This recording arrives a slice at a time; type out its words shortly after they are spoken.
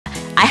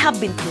I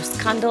have been through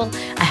scandal.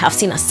 I have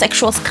seen a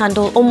sexual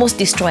scandal almost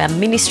destroy a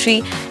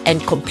ministry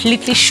and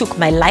completely shook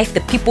my life.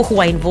 The people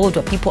who are involved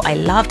were people I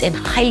loved and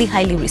highly,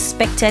 highly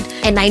respected.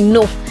 And I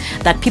know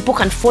that people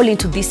can fall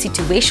into this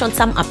situation.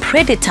 Some are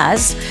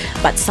predators,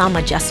 but some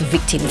are just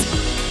victims.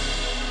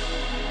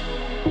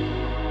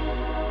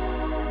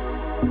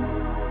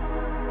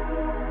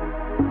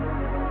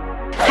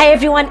 Hi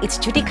everyone, it's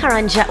Judy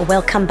Karanja.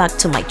 Welcome back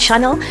to my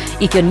channel.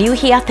 If you're new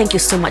here, thank you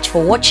so much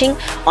for watching.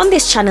 On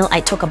this channel,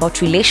 I talk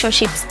about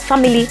relationships,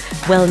 family,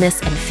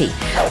 wellness, and faith.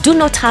 Do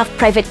not have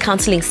private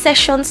counseling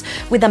sessions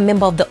with a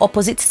member of the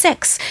opposite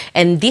sex.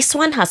 And this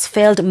one has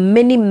failed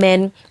many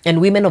men and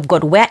women of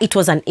God where it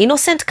was an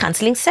innocent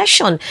counseling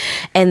session.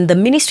 And the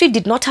ministry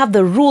did not have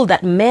the rule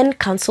that men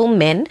counsel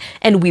men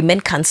and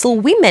women counsel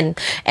women.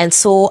 And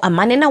so a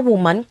man and a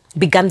woman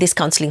began this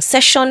counseling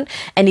session,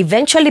 and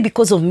eventually,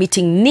 because of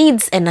meeting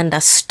needs and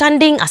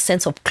understanding, a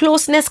sense of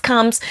closeness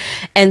comes,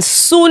 and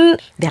soon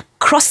they're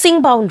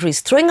crossing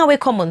boundaries, throwing away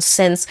common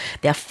sense,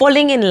 they're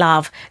falling in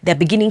love, they're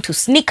beginning to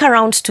sneak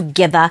around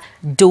together.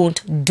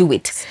 Don't do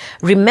it.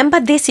 Remember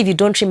this. If you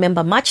don't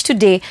remember much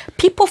today,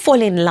 people fall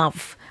in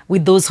love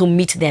with those who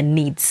meet their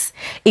needs.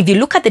 If you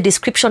look at the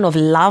description of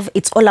love,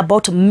 it's all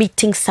about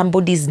meeting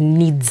somebody's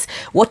needs,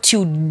 what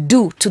you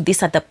do to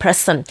this other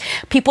person.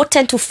 People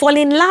tend to fall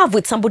in love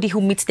with somebody who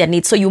meets their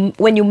needs. So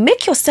when you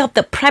make yourself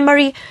the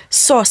primary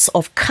source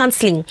of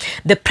counseling,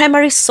 the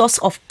primary source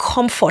of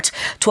comfort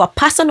to a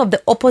person of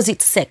the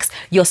opposite sex,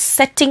 you're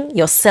setting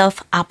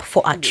yourself up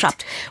for a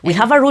trap. We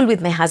have a rule with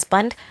my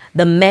husband.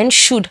 The men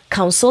should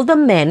counsel the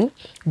men,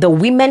 the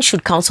women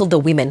should counsel the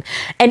women.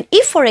 And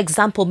if, for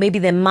example, maybe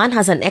the man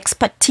has an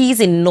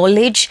expertise in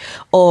knowledge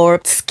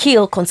or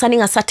skill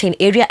concerning a certain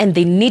area and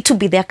they need to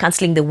be there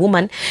counseling the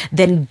woman,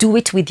 then do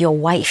it with your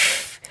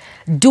wife.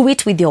 Do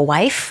it with your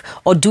wife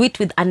or do it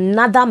with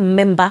another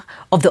member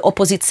of the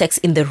opposite sex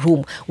in the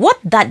room. What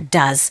that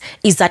does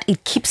is that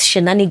it keeps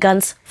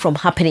shenanigans from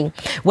happening.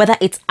 Whether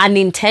it's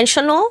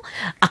unintentional,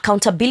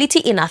 accountability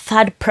in a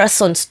third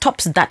person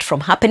stops that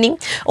from happening,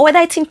 or whether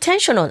it's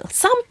intentional.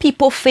 Some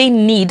people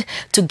feign need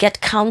to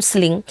get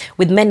counseling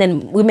with men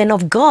and women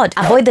of God.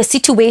 Avoid the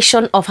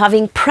situation of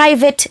having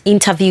private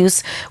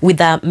interviews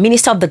with a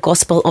minister of the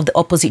gospel of the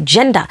opposite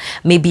gender.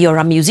 Maybe you're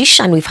a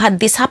musician. We've had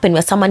this happen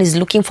where someone is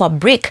looking for a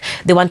break.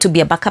 They want to be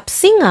a backup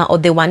singer or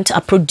they want a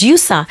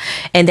producer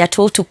and they're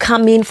told to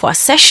come in for a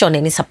session,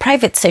 and it's a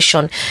private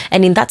session.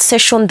 And in that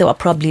session, they were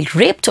probably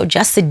raped or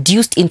just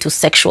seduced into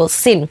sexual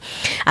sin.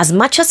 As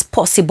much as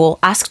possible,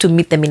 ask to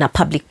meet them in a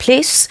public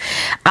place.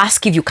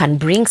 Ask if you can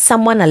bring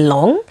someone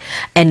along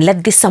and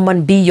let this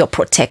someone be your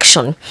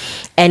protection.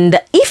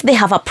 And if they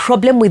have a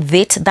problem with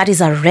it, that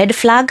is a red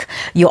flag.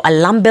 Your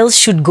alarm bells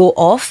should go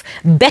off.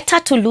 Better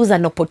to lose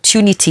an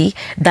opportunity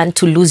than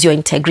to lose your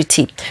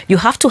integrity. You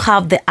have to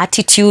have the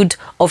attitude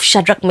of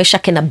Shadrach,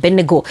 Meshach, and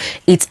Abednego.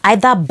 It's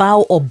either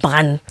bow or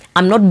ban.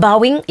 I'm not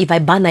bowing. If I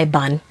ban, I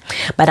ban.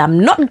 But I'm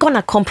not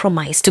gonna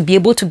compromise to be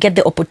able to get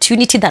the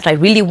opportunity that I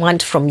really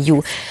want from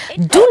you.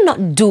 Do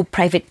not do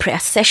private prayer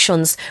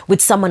sessions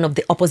with someone of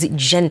the opposite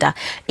gender.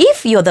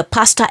 If you're the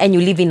pastor and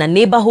you live in a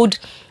neighborhood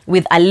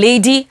with a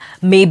lady,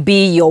 maybe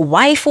your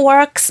wife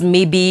works,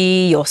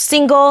 maybe you're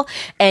single,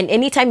 and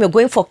anytime you're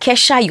going for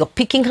Kesha, you're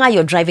picking her,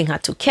 you're driving her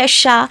to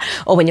Kesha,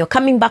 or when you're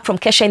coming back from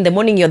Kesha in the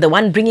morning, you're the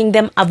one bringing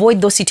them.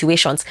 Avoid those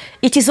situations.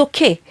 It is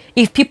okay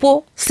if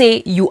people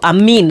say you are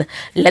mean.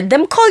 Let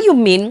them call you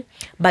mean,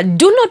 but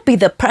do not be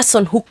the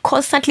person who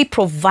constantly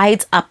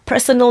provides a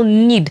personal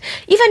need,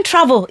 even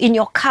travel in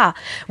your car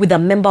with a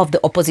member of the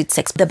opposite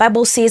sex. The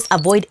Bible says,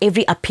 avoid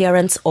every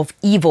appearance of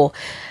evil.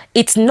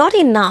 It's not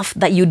enough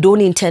that you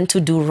don't intend to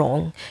do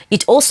wrong.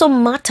 It also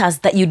matters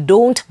that you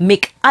don't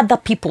make other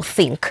people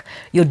think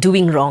you're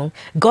doing wrong.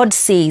 God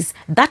says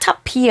that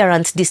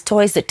appearance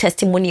destroys the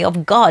testimony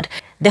of God.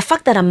 The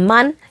fact that a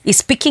man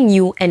is picking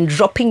you and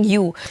dropping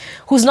you,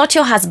 who's not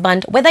your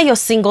husband, whether you're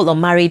single or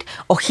married,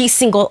 or he's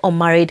single or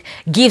married,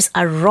 gives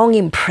a wrong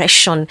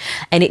impression.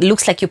 And it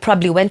looks like you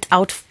probably went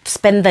out,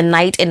 spend the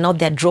night, and now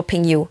they're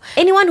dropping you.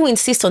 Anyone who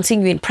insists on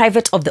seeing you in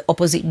private of the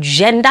opposite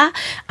gender,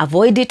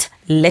 avoid it,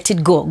 let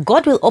it go.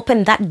 God will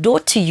open that door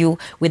to you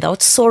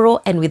without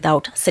sorrow and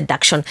without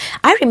seduction.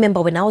 I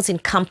remember when I was in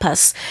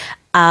campus,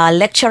 a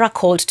lecturer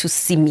called to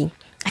see me.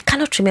 I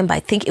cannot remember. I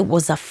think it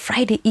was a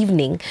Friday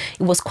evening.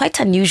 It was quite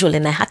unusual,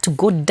 and I had to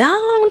go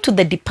down to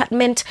the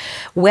department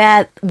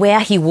where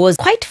he was,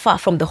 quite far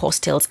from the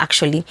hostels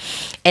actually.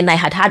 And I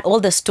had heard all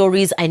the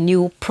stories. I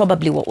knew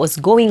probably what was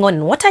going on.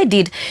 And what I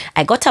did,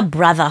 I got a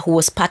brother who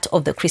was part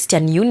of the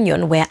Christian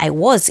Union where I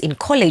was in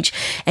college,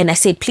 and I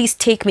said, please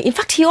take me. In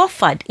fact, he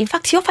offered. He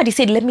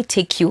said, let me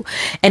take you,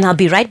 and I'll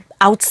be right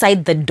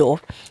outside the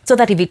door so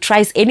that if he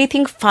tries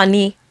anything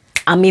funny,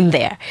 I'm in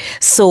there.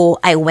 So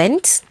I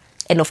went.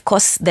 And of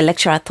course, the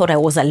lecturer thought I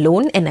was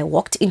alone, and I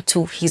walked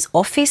into his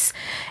office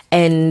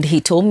and he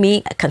told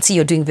me, I can see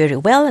you're doing very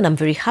well and I'm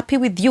very happy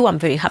with you. I'm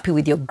very happy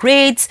with your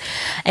grades.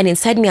 And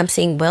inside me, I'm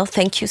saying, well,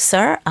 thank you,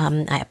 sir.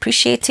 I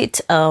appreciate it.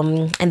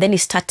 And then he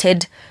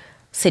started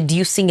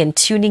seducing and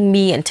tuning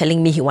me and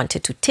telling me he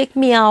wanted to take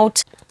me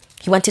out.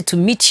 He wanted to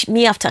meet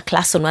me after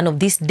class on one of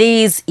these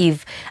days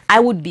if I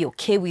would be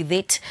okay with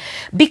it.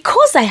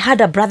 Because I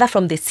had a brother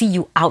from the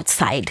CU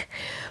outside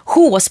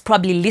who was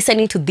probably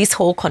listening to this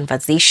whole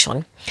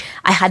conversation,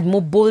 I had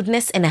more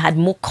boldness and I had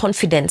more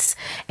confidence.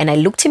 And I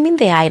looked him in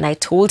the eye and I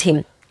told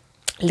him,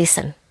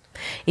 listen,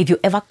 if you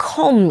ever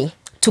call me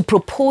to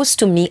propose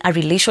to me a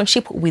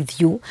relationship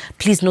with you,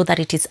 please know that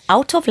it is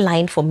out of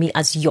line for me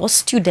as your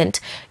student.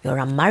 You're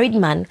a married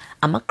man.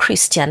 I'm a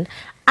Christian.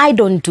 I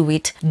don't do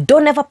it.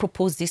 Don't ever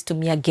propose this to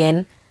me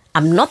again.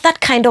 I'm not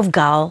that kind of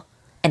girl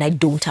and I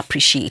don't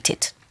appreciate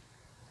it.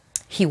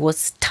 He was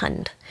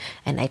stunned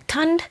and I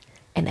turned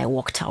and I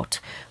walked out.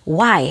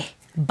 Why?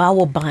 Bow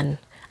or ban?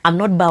 I'm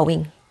not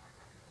bowing.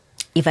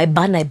 If I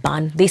ban, I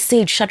ban. They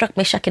said, Shadrach,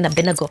 Meshach, and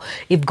Abednego,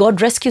 if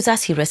God rescues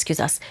us, he rescues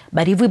us.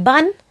 But if we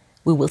ban,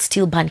 we will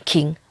still ban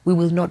king. We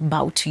will not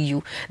bow to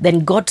you.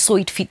 Then God saw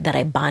it fit that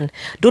I ban.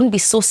 Don't be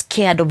so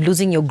scared of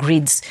losing your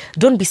grades.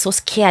 Don't be so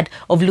scared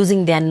of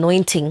losing the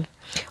anointing,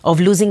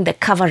 of losing the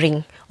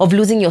covering, of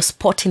losing your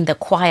spot in the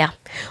choir,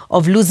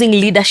 of losing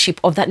leadership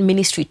of that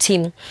ministry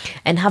team,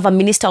 and have a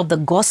minister of the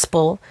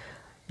gospel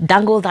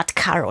dangle that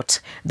carrot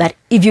that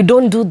if you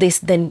don't do this,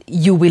 then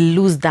you will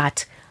lose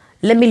that.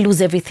 Let me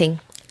lose everything.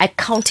 I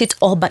count it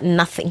all but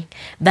nothing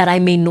that I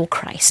may know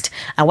Christ.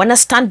 I want to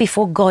stand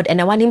before God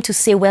and I want him to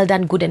say, well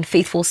done, good and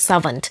faithful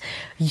servant.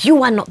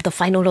 You are not the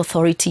final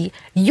authority.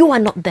 You are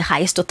not the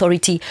highest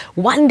authority.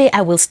 One day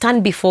I will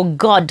stand before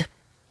God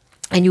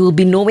and you will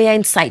be nowhere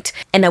in sight.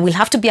 And I will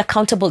have to be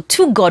accountable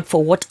to God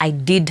for what I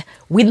did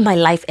with my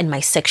life and my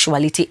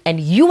sexuality. And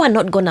you are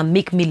not going to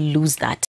make me lose that.